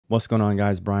What's going on,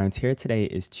 guys? Brian's here. Today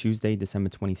is Tuesday, December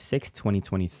 26th,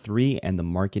 2023, and the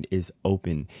market is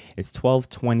open. It's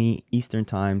 12:20 Eastern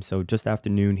time, so just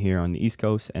afternoon here on the East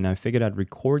Coast, and I figured I'd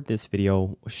record this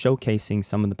video showcasing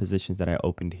some of the positions that I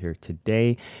opened here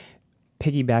today,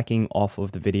 piggybacking off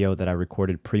of the video that I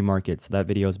recorded pre-market. So that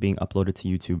video is being uploaded to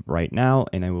YouTube right now,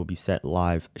 and I will be set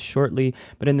live shortly.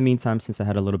 But in the meantime, since I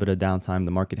had a little bit of downtime,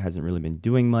 the market hasn't really been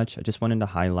doing much. I just wanted to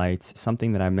highlight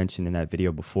something that I mentioned in that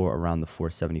video before around the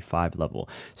 475 level.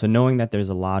 So knowing that there's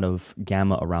a lot of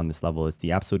gamma around this level, it's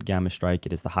the absolute gamma strike.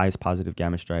 It is the highest positive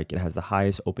gamma strike. It has the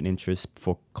highest open interest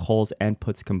for calls and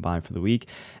puts combined for the week.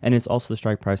 And it's also the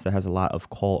strike price that has a lot of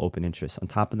call open interest. On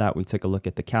top of that, we take a look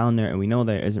at the calendar, and we know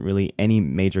there isn't really any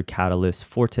major catalysts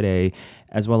for today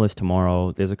as well as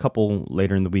tomorrow. There's a couple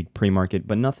later in the week pre-market,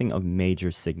 but nothing of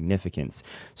major significance.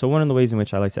 So one of the ways in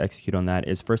which I like to execute on that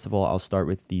is, first of all, I'll start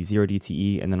with the 0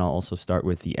 DTE, and then I'll also start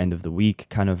with the end of the week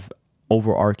kind of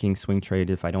overarching swing trade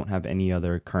if I don't have any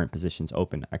other current positions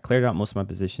open. I cleared out most of my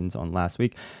positions on last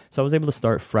week, so I was able to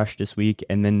start fresh this week.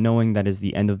 And then knowing that is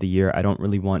the end of the year, I don't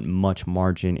really want much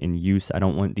margin in use. I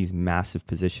don't want these massive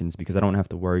positions because I don't have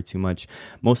to worry too much.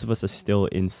 Most of us are still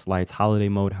in slight holiday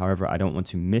mode. However, I don't want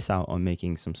to miss out on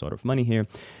making some sort of money here.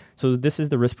 So this is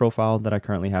the risk profile that I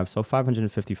currently have. So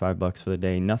 $555 for the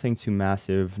day, nothing too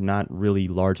massive, not really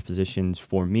large positions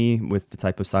for me with the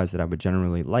type of size that I would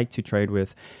generally like to trade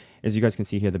with. As you guys can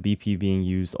see here, the BP being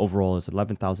used overall is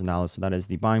 $11,000. So that is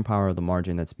the buying power of the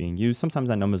margin that's being used. Sometimes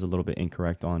that number is a little bit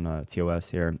incorrect on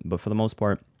TOS here, but for the most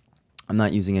part, I'm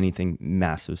not using anything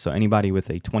massive. So anybody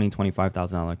with a $20,000,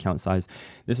 $25,000 account size,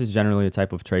 this is generally a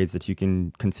type of trades that you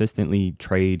can consistently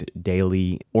trade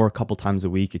daily or a couple times a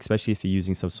week, especially if you're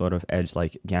using some sort of edge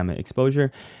like gamma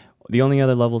exposure. The only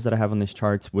other levels that I have on this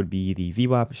chart would be the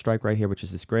VWAP strike right here, which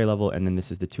is this gray level, and then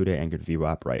this is the 2-day anchored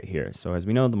VWAP right here. So as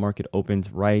we know, the market opened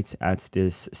right at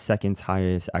this second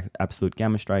highest absolute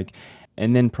gamma strike,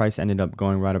 and then price ended up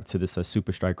going right up to this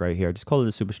super strike right here. I just call it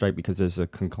a super strike because there's a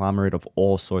conglomerate of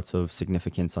all sorts of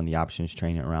significance on the options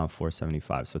trading around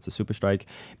 475. So it's a super strike,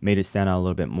 made it stand out a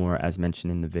little bit more as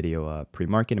mentioned in the video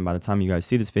pre-market. And by the time you guys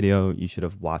see this video, you should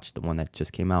have watched the one that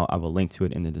just came out. I will link to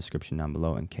it in the description down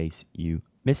below in case you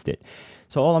missed it.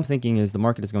 So all I'm thinking is the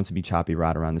market is going to be choppy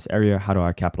right around this area. How do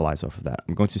I capitalize off of that?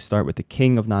 I'm going to start with the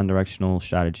king of non-directional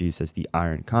strategies as the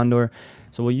Iron Condor.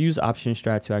 So we'll use option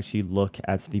strat to actually look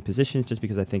at the positions just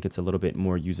because I think it's a little bit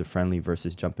more user-friendly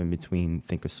versus jumping between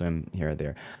thinkorswim here or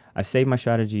there. I save my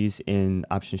strategies in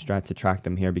option strat to track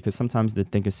them here because sometimes the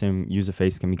thinkorswim user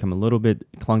face can become a little bit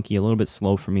clunky, a little bit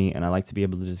slow for me, and I like to be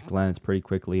able to just glance pretty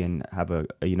quickly and have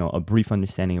a brief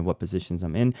understanding of what positions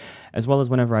I'm in, as well as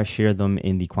whenever I share them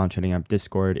in the Quant Trading App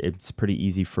Discord. It's pretty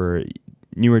easy for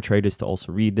newer traders to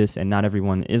also read this, and not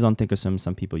everyone is on thinkorswim.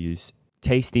 Some people use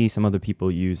Tasty, some other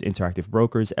people use interactive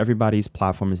brokers. Everybody's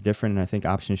platform is different, and I think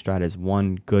option strat is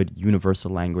one good universal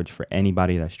language for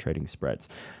anybody that's trading spreads.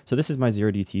 So this is my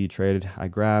 0 DTE trade. I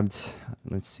grabbed,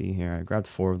 let's see here, I grabbed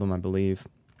 4 of them, I believe.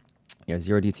 Yeah,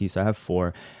 0 DTE, so I have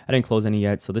 4. I didn't close any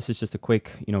yet, so this is just a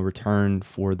quick return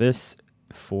for this.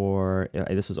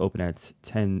 This was open at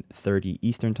 10:30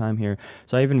 Eastern time here,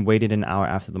 so I even waited an hour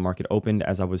after the market opened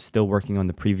as I was still working on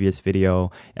the previous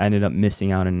video. I ended up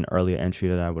missing out on an earlier entry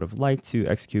that I would have liked to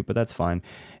execute, but that's fine.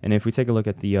 And if we take a look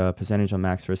at the percentage on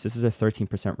max risk, this is a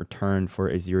 13% return for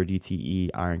a 0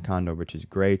 DTE Iron Condor, which is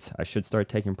great. I should start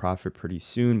taking profit pretty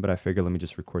soon, but I figure let me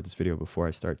just record this video before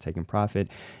I start taking profit,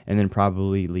 and then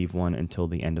probably leave one until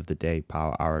the end of the day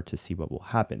power hour to see what will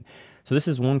happen. So this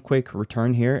is one quick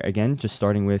return here. Again, just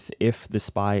starting with if the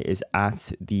SPY is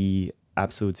at the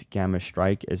absolute gamma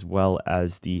strike as well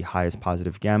as the highest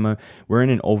positive gamma. We're in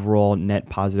an overall net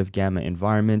positive gamma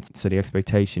environment, so the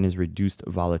expectation is reduced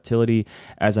volatility.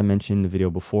 As I mentioned in the video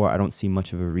before, I don't see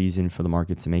much of a reason for the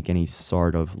market to make any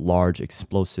sort of large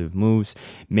explosive moves.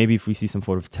 Maybe if we see some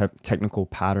sort of technical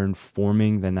pattern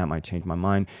forming, then that might change my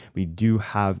mind. We do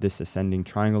have this ascending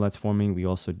triangle that's forming. We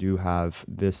also do have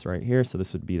this right here, so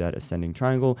this would be that ascending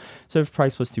triangle. So if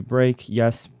price was to break,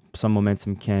 yes, some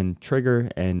momentum can trigger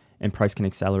and price can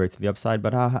accelerate to the upside.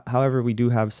 But however, we do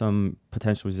have some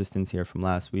potential resistance here from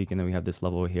last week, and then we have this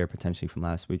level here potentially from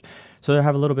last week. So they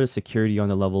have a little bit of security on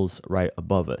the levels right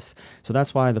above us. So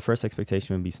that's why the first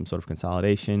expectation would be some sort of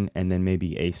consolidation and then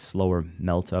maybe a slower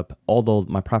melt up. Although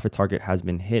my profit target has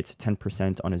been hit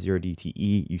 10% on a 0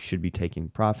 DTE, you should be taking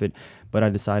profit, but I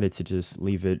decided to just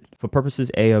leave it for purposes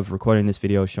of recording this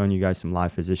video, showing you guys some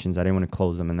live positions. I didn't want to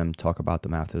close them and then talk about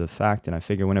them after the fact. And I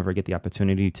figure whenever I get the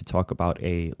opportunity to talk about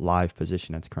a live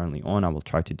position that's currently on, I will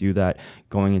try to do that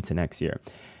going into next year.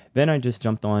 Then I just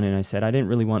jumped on and I said I didn't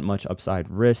really want much upside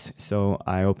risk, so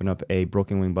I opened up a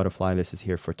broken wing butterfly. This is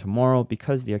here for tomorrow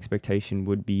because the expectation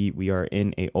would be we are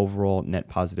in a overall net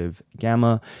positive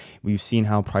gamma. We've seen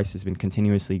how price has been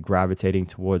continuously gravitating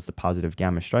towards the positive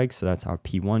gamma strike, so that's our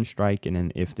P1 strike. And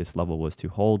then if this level was to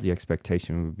hold, the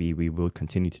expectation would be we will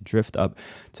continue to drift up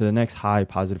to the next high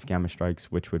positive gamma strikes,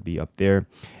 which would be up there.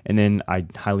 And then I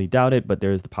highly doubt it, but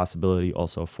there is the possibility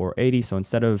also 480. So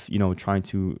instead of trying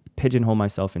to pigeonhole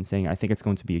myself and saying I think it's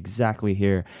going to be exactly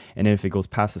here, and then if it goes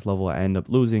past this level I end up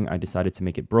losing, I decided to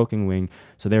make it broken wing.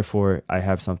 So therefore I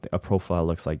have a profile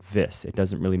looks like this. It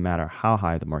doesn't really matter how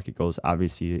high the market goes.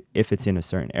 Obviously if it's in a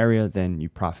certain area, then you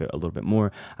profit a little bit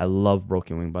more. I love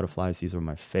broken wing butterflies. These are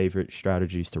my favorite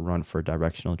strategies to run for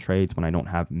directional trades when I don't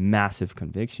have massive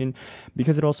conviction,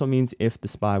 because it also means if the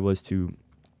SPY was to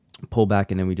pull back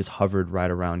and then we just hovered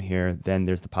right around here, then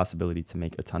there's the possibility to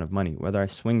make a ton of money. Whether I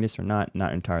swing this or not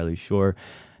entirely sure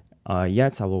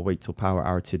yet. I will wait till power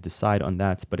hour to decide on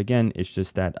that. But again, it's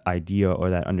just that idea or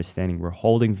that understanding. We're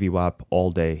holding VWAP all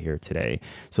day here today,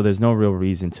 so there's no real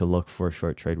reason to look for a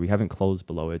short trade. We haven't closed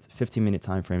below it. 15-minute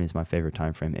time frame is my favorite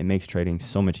time frame. It makes trading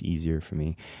so much easier for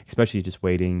me, especially just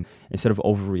waiting instead of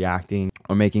overreacting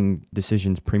or making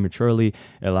decisions prematurely.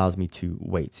 It allows me to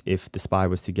wait. If the SPY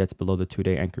was to get below the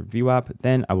 2-day anchored VWAP,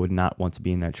 then I would not want to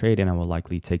be in that trade, and I will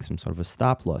likely take some sort of a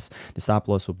stop loss. The stop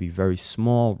loss will be very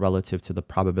small relative to the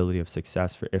probability of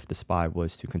success for if the SPY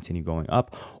was to continue going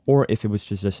up, or if it was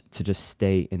just to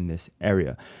stay in this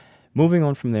area. Moving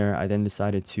on from there, I then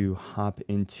decided to hop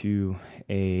into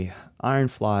a iron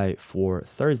fly for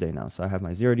Thursday now. So I have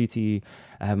my 0 DTE,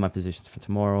 I have my positions for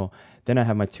tomorrow, then I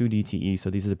have my 2 DTE. So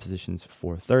these are the positions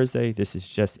for Thursday. This is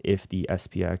just if the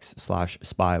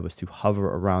SPX/SPY was to hover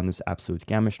around this absolute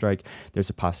gamma strike, there's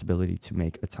a possibility to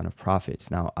make a ton of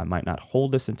profits. Now, I might not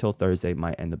hold this until Thursday,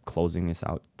 might end up closing this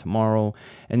out tomorrow.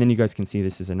 And then you guys can see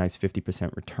this is a nice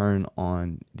 50% return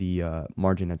on the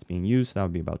margin that's being used. So that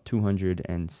would be about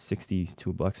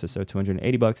 $262 or so,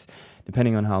 $280,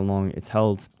 depending on how long it's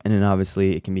held. And then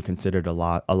obviously it can be considered a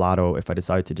lotto if I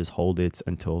decide to just hold it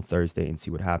until Thursday and see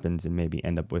what happens and maybe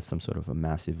end up with some sort of a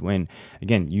massive win.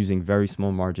 Again, using very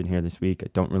small margin here this week. I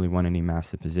don't really want any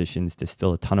massive positions. There's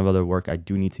still a ton of other work I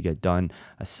do need to get done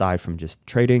aside from just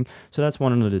trading. So that's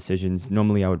one of the decisions.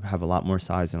 Normally I would have a lot more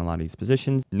size in a lot of these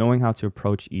positions. Knowing how to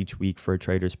approach each week for a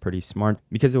trader is pretty smart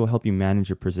because it will help you manage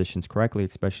your positions correctly,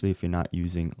 especially if you're not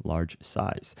using large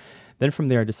size. Then from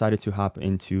there, I decided to hop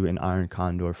into an iron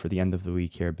condor for the end of the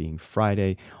week here being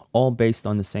Friday, all based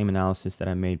on the same analysis that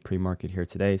I made pre-market here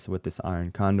today. So with this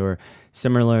iron condor,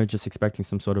 similar, just expecting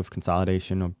some sort of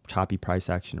consolidation or choppy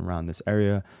price action around this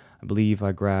area. I believe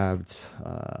I grabbed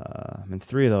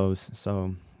 3 of those.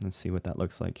 So let's see what that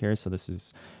looks like here. So this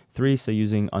is 3, so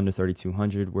using under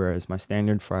 3,200, whereas my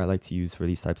standard for I like to use for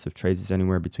these types of trades is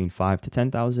anywhere between 5 to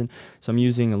 10,000. So I'm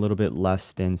using a little bit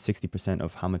less than 60%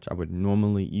 of how much I would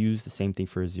normally use. The same thing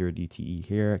for a 0 DTE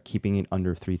here, keeping it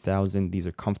under 3,000. These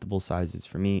are comfortable sizes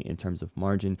for me in terms of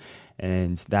margin,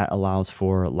 and that allows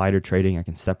for lighter trading. I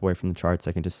can step away from the charts.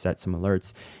 I can just set some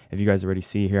alerts. If you guys already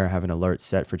see here, I have an alert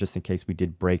set for just in case we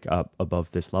did break up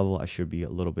above this level. I should be a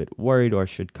little bit worried, or I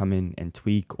should come in and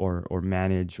tweak or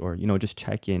manage, or just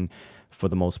check in for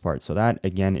the most part. So that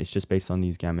again is just based on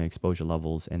these gamma exposure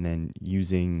levels and then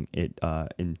using it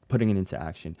and putting it into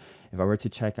action. If I were to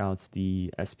check out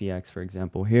the SPX, for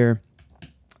example, here,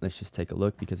 let's just take a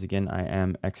look, because again I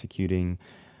am executing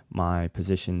my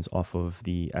positions off of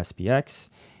the SPX.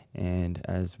 And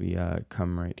as we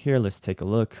come right here, let's take a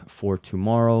look for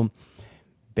tomorrow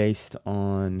based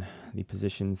on the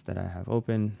positions that I have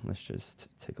open. Let's just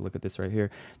take a look at this right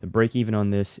here. The break even on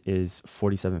this is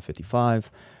 47.55.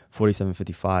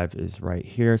 47.55 is right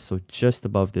here, so just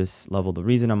above this level. The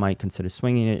reason I might consider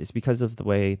swinging it is because of the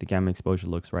way the gamma exposure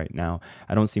looks right now.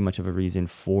 I don't see much of a reason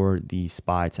for the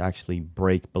SPY to actually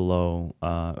break below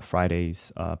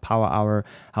Friday's power hour.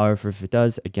 However, if it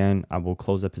does, again, I will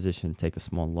close that position, take a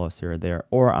small loss here or there,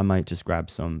 or I might just grab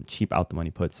some cheap out the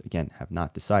money puts. Again, have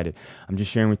not decided. I'm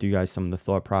just sharing with you guys some of the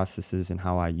thought processes and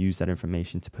how I use that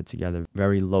information to put together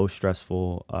very low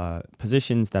stressful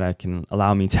positions that I can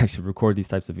allow me to actually record these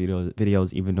types of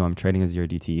videos. Even though I'm trading a 0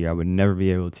 DTE, I would never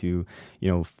be able to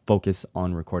focus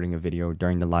on recording a video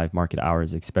during the live market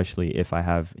hours, especially if I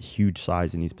have huge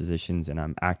size in these positions and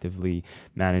I'm actively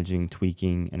managing,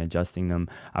 tweaking, and adjusting them.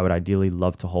 I would ideally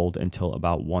love to hold until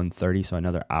about 1:30, so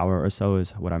another hour or so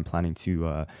is what I'm planning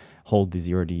to hold the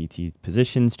 0 DT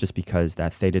positions, just because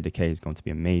that theta decay is going to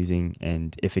be amazing.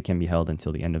 And if it can be held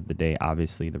until the end of the day,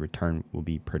 obviously the return will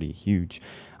be pretty huge.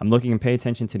 I'm looking and pay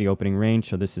attention to the opening range.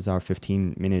 So this is our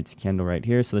 15-minute candle right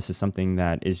here. So this is something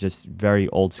that is just very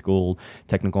old school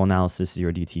technical analysis,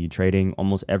 0 DTE trading.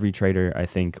 Almost every trader, I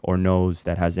think, or knows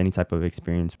that has any type of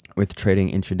experience with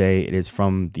trading intraday, it is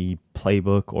from the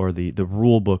playbook or the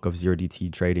rule book of 0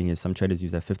 DTE trading. Is some traders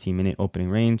use that 15-minute opening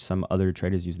range. Some other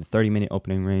traders use the 30-minute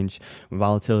opening range. When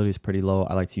volatility is pretty low,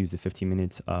 I like to use the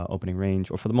 15-minute opening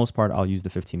range, or for the most part, I'll use the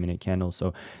 15-minute candle.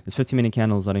 So this 15-minute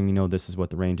candle is letting me know this is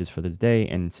what the range is for this day.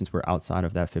 And since we're outside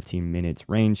of that 15 minutes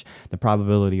range, the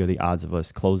probability or the odds of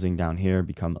us closing down here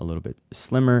become a little bit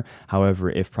slimmer. However,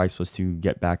 if price was to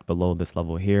get back below this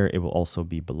level here, it will also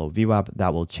be below VWAP.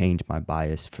 That will change my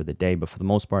bias for the day. But for the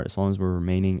most part, as long as we're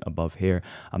remaining above here,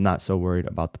 I'm not so worried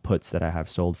about the puts that I have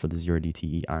sold for the 0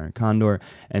 DTE iron condor.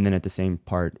 And then at the same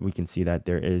part, we can see that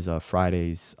there is a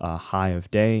Friday's high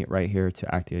of day right here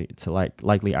to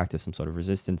likely act as some sort of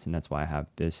resistance, and that's why I have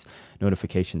this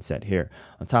notification set here.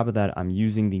 On top of that, I'm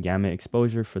using the gamma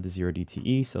exposure for the 0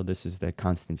 DTE. So this is the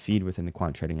constant feed within the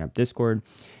quant trading app Discord.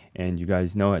 And you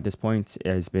guys know at this point, it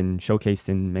has been showcased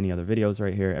in many other videos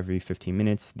right here. Every 15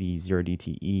 minutes, the 0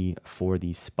 DTE for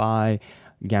the SPY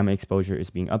gamma exposure is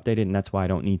being updated, and that's why I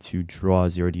don't need to draw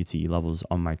 0 DTE levels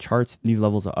on my charts. These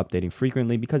levels are updating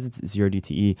frequently because it's 0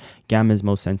 DTE. Gamma is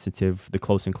most sensitive the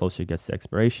closer and closer it gets to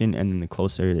expiration, and then the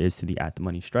closer it is to the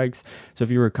at-the-money strikes. So if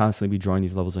you were constantly be drawing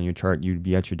these levels on your chart, you'd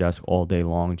be at your desk all day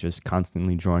long just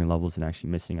constantly drawing levels and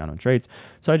actually missing out on trades.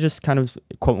 So I just kind of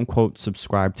quote-unquote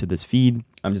subscribe to this feed.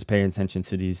 I'm just paying attention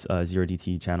to these 0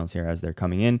 DTE channels here as they're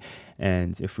coming in.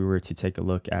 And if we were to take a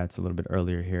look at a little bit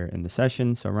earlier here in the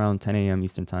session, so around 10 a.m.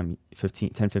 Eastern time,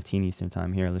 10:15 Eastern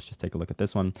time here, let's just take a look at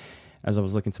this one. As I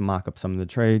was looking to mock up some of the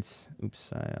trades,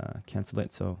 oops, I canceled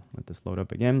it, so let this load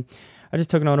up again. I just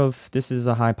took note of, this is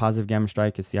a high positive gamma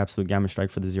strike. It's the absolute gamma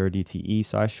strike for the 0 DTE.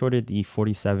 So I shorted the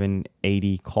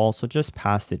 47.80 call, so just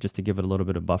past it, just to give it a little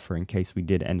bit of buffer in case we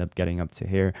did end up getting up to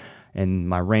here. And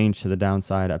my range to the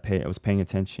downside, I was paying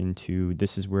attention to,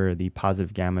 this is where the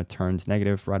positive gamma turned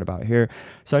negative, right about here.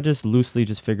 So I just loosely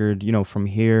just figured, you know, from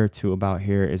here to about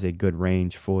here is a good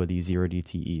range for the 0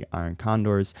 DTE iron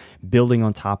condors, building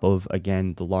on top of,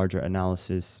 again, the larger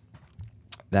analysis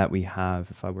that we have.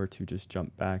 If I were to just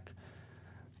jump back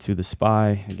to the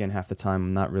SPY, again, half the time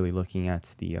I'm not really looking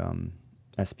at the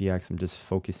SPX. I'm just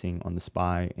focusing on the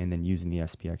SPY and then using the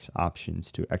SPX options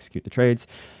to execute the trades.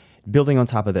 Building on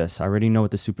top of this, I already know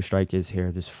what the super strike is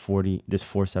here, this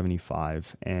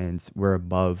 475, and we're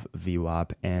above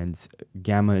VWAP, and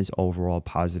gamma is overall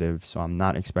positive, so I'm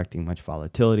not expecting much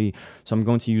volatility. So I'm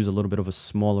going to use a little bit of a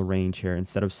smaller range here.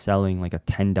 Instead of selling like a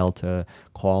 10 delta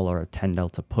call or a 10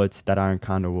 delta put, that iron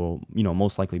condor will, you know,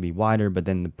 most likely be wider, but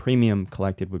then the premium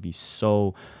collected would be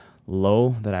so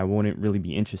low that I wouldn't really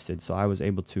be interested. So I was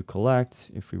able to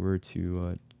collect, if we were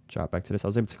to drop back to this, I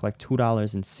was able to collect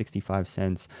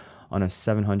 $2.65 on a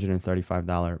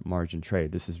 $735 margin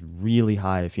trade. This is really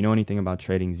high. If you know anything about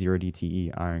trading 0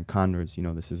 DTE iron condors, you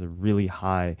know this is a really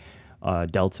high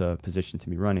delta position to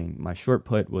be running. My short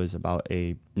put was about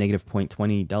a negative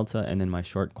 0.20 delta, and then my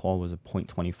short call was a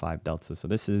 0.25 delta. So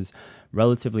this is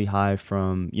relatively high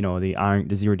from, you know, the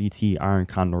 0 DTE iron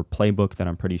condor playbook that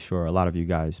I'm pretty sure a lot of you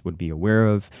guys would be aware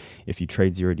of. If you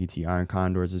trade 0 DTE iron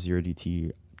condors or 0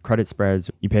 DTE credit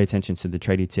spreads, you pay attention to the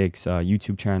TradyTicks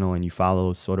YouTube channel, and you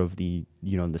follow sort of the,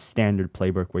 you know, the standard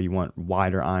playbook where you want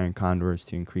wider iron condors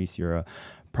to increase your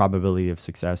probability of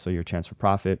success or your chance for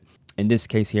profit. In this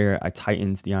case here, I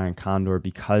tightened the iron condor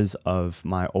because of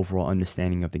my overall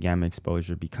understanding of the gamma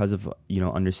exposure, because of, you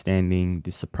know, understanding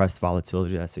the suppressed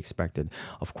volatility that's expected.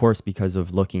 Of course, because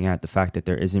of looking at the fact that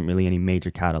there isn't really any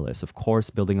major catalyst. Of course,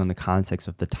 building on the context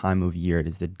of the time of year. It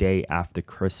is the day after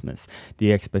Christmas,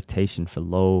 the expectation for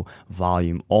low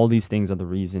volume. All these things are the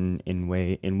reason in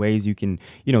ways you can,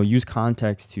 you know, use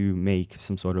context to make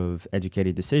some sort of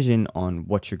educated decision on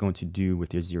what you're going to do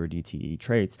with your 0 DTE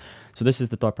trades. So this is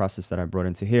the thought process that I brought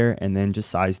into here, and then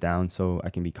just size down so I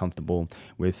can be comfortable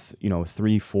with, you know,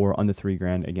 3, 4, under 3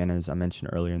 grand. Again, as I mentioned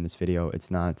earlier in this video,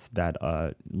 it's not that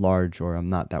large, or I'm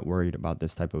not that worried about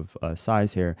this type of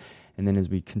size here. And then as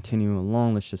we continue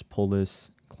along, let's just pull this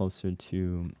closer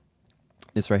to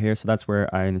this right here. So that's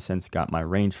where I, in a sense, got my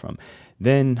range from.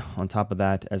 Then on top of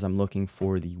that, as I'm looking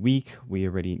for the week, we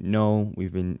already know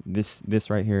this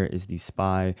right here is the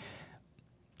SPY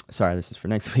sorry, this is for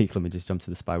next week. Let me just jump to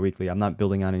the SPY weekly. I'm not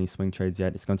building out any swing trades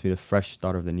yet. It's going to be the fresh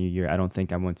start of the new year. I don't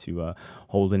think I want to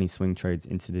hold any swing trades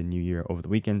into the new year over the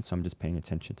weekend, so I'm just paying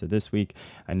attention to this week.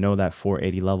 I know that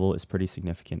 480 level is pretty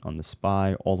significant on the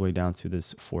SPY, all the way down to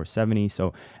this 470.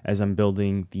 So as I'm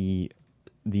building the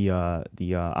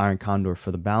iron condor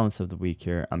for the balance of the week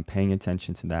here, I'm paying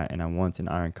attention to that, and I want an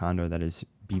iron condor that is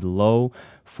below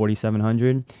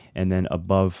 4,700 and then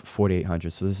above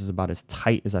 4,800. So this is about as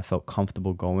tight as I felt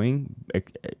comfortable going.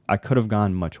 I could have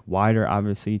gone much wider,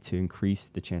 obviously, to increase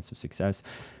the chance of success.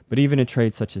 But even a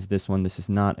trade such as this one, this is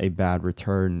not a bad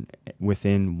return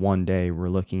within one day. We're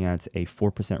looking at a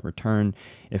 4% return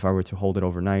if I were to hold it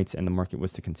overnight and the market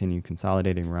was to continue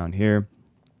consolidating around here.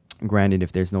 Granted,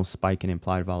 if there's no spike in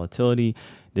implied volatility,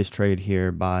 this trade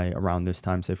here by around this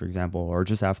time, say for example, or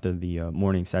just after the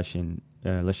morning session,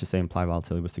 let's just say implied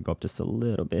volatility was to go up just a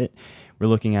little bit, we're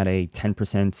looking at a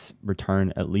 10%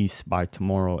 return at least by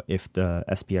tomorrow if the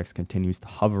SPX continues to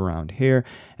hover around here.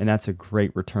 And that's a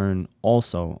great return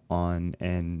also on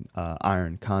an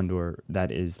iron condor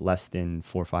that is less than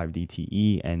 4.5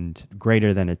 DTE and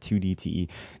greater than a 2 DTE.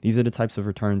 These are the types of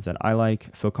returns that I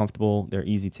like, feel comfortable, they're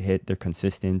easy to hit, they're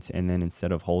consistent, and then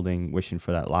instead of holding, wishing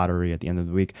for that lottery at the end of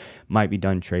the week, might be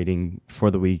done trading for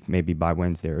the week, maybe by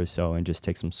Wednesday or so, and just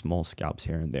take some small scalps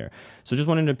here and there. So just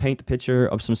wanted to paint the picture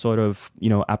of some sort of,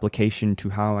 application to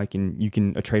how a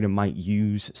trader might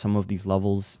use some of these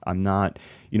levels. I'm not,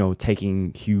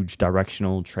 taking huge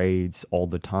directional trades all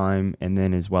the time. And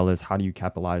then as well as how do you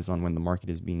capitalize on when the market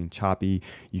is being choppy?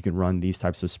 You can run these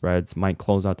types of spreads, might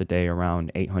close out the day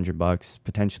around $800.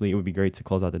 Potentially it would be great to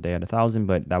close out the day at 1,000,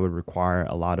 but that would require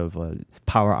a lot of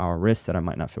power hour risks that I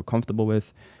might not feel comfortable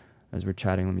with. As we're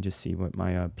chatting, let me just see what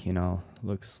my P&L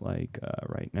looks like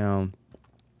right now.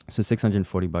 So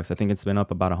 $640. I think it's been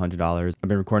up about $100. I've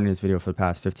been recording this video for the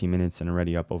past 15 minutes and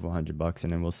already up over $100,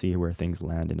 and then we'll see where things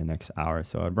land in the next hour.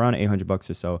 So around $800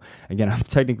 or so. Again, I'm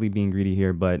technically being greedy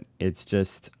here, but it's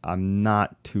just, I'm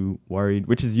not too worried,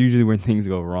 which is usually when things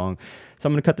go wrong. So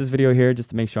I'm going to cut this video here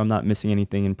just to make sure I'm not missing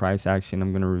anything in price action.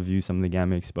 I'm going to review some of the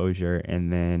gamma exposure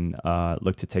and then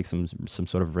look to take some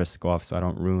sort of risk off so I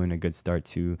don't ruin a good start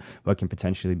to what can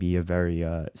potentially be a very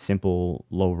simple,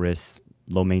 low risk,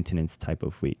 low maintenance type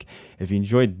of week. If you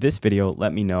enjoyed this video,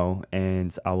 let me know,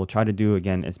 and I will try to do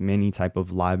again as many type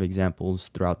of live examples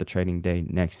throughout the trading day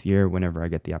next year whenever I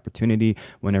get the opportunity,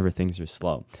 whenever things are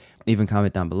slow. Leave a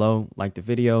comment down below, like the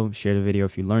video, share the video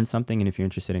if you learned something, and if you're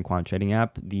interested in Quant Trading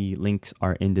app, the links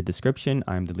are in the description.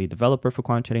 I'm the lead developer for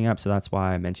Quant Trading app, so that's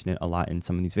why I mention it a lot in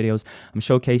some of these videos. I'm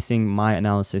showcasing my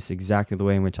analysis exactly the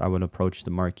way in which I would approach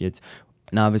the market.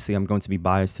 And obviously I'm going to be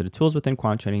biased to the tools within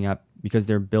Quant Trading app because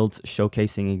they're built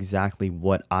showcasing exactly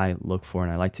what I look for.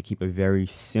 And I like to keep a very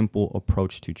simple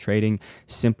approach to trading.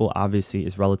 Simple obviously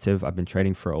is relative. I've been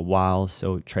trading for a while.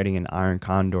 So trading an iron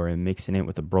condor and mixing it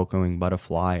with a broken wing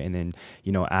butterfly and then,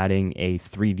 adding a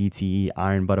 3 DTE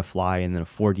iron butterfly and then a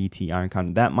 4 DTE iron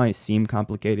condor, that might seem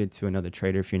complicated to another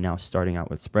trader if you're now starting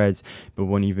out with spreads. But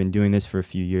when you've been doing this for a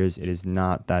few years, it is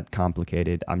not that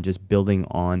complicated. I'm just building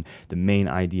on the main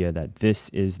idea that this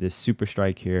is this super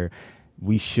strike here.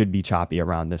 We should be choppy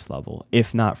around this level,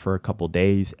 if not for a couple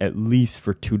days, at least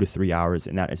for 2 to 3 hours.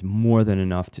 And that is more than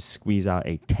enough to squeeze out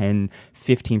a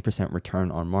 10-15%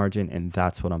 return on margin. And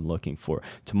that's what I'm looking for.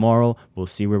 Tomorrow, we'll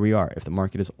see where we are. If the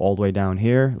market is all the way down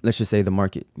here, let's just say the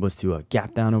market was to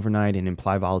gap down overnight and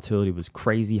implied volatility was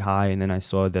crazy high. And then I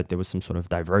saw that there was some sort of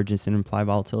divergence in implied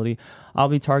volatility. I'll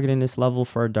be targeting this level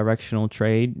for a directional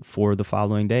trade for the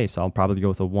following day. So I'll probably go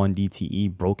with a 1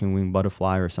 DTE broken wing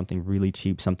butterfly or something really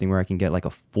cheap, something where I can get like a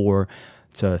 4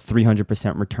 to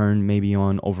 300% return maybe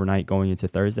on overnight going into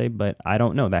Thursday, but I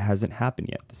don't know. That hasn't happened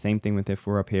yet. The same thing with if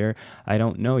we're up here. I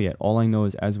don't know yet. All I know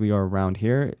is as we are around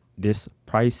here, this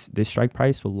strike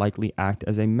price will likely act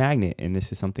as a magnet. And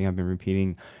this is something I've been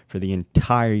repeating for the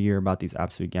entire year about these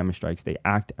absolute gamma strikes. They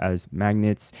act as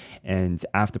magnets. And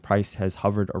after price has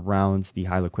hovered around the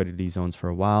high liquidity zones for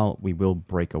a while, we will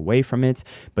break away from it.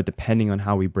 But depending on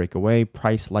how we break away,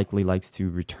 price likely likes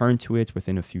to return to it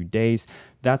within a few days.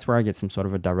 That's where I get some sort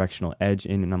of a directional edge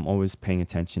in. And I'm always paying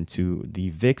attention to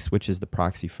the VIX, which is the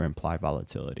proxy for implied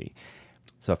volatility.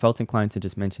 So I felt inclined to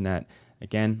just mention that.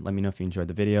 Again, let me know if you enjoyed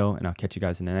the video, and I'll catch you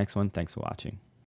guys in the next one. Thanks for watching.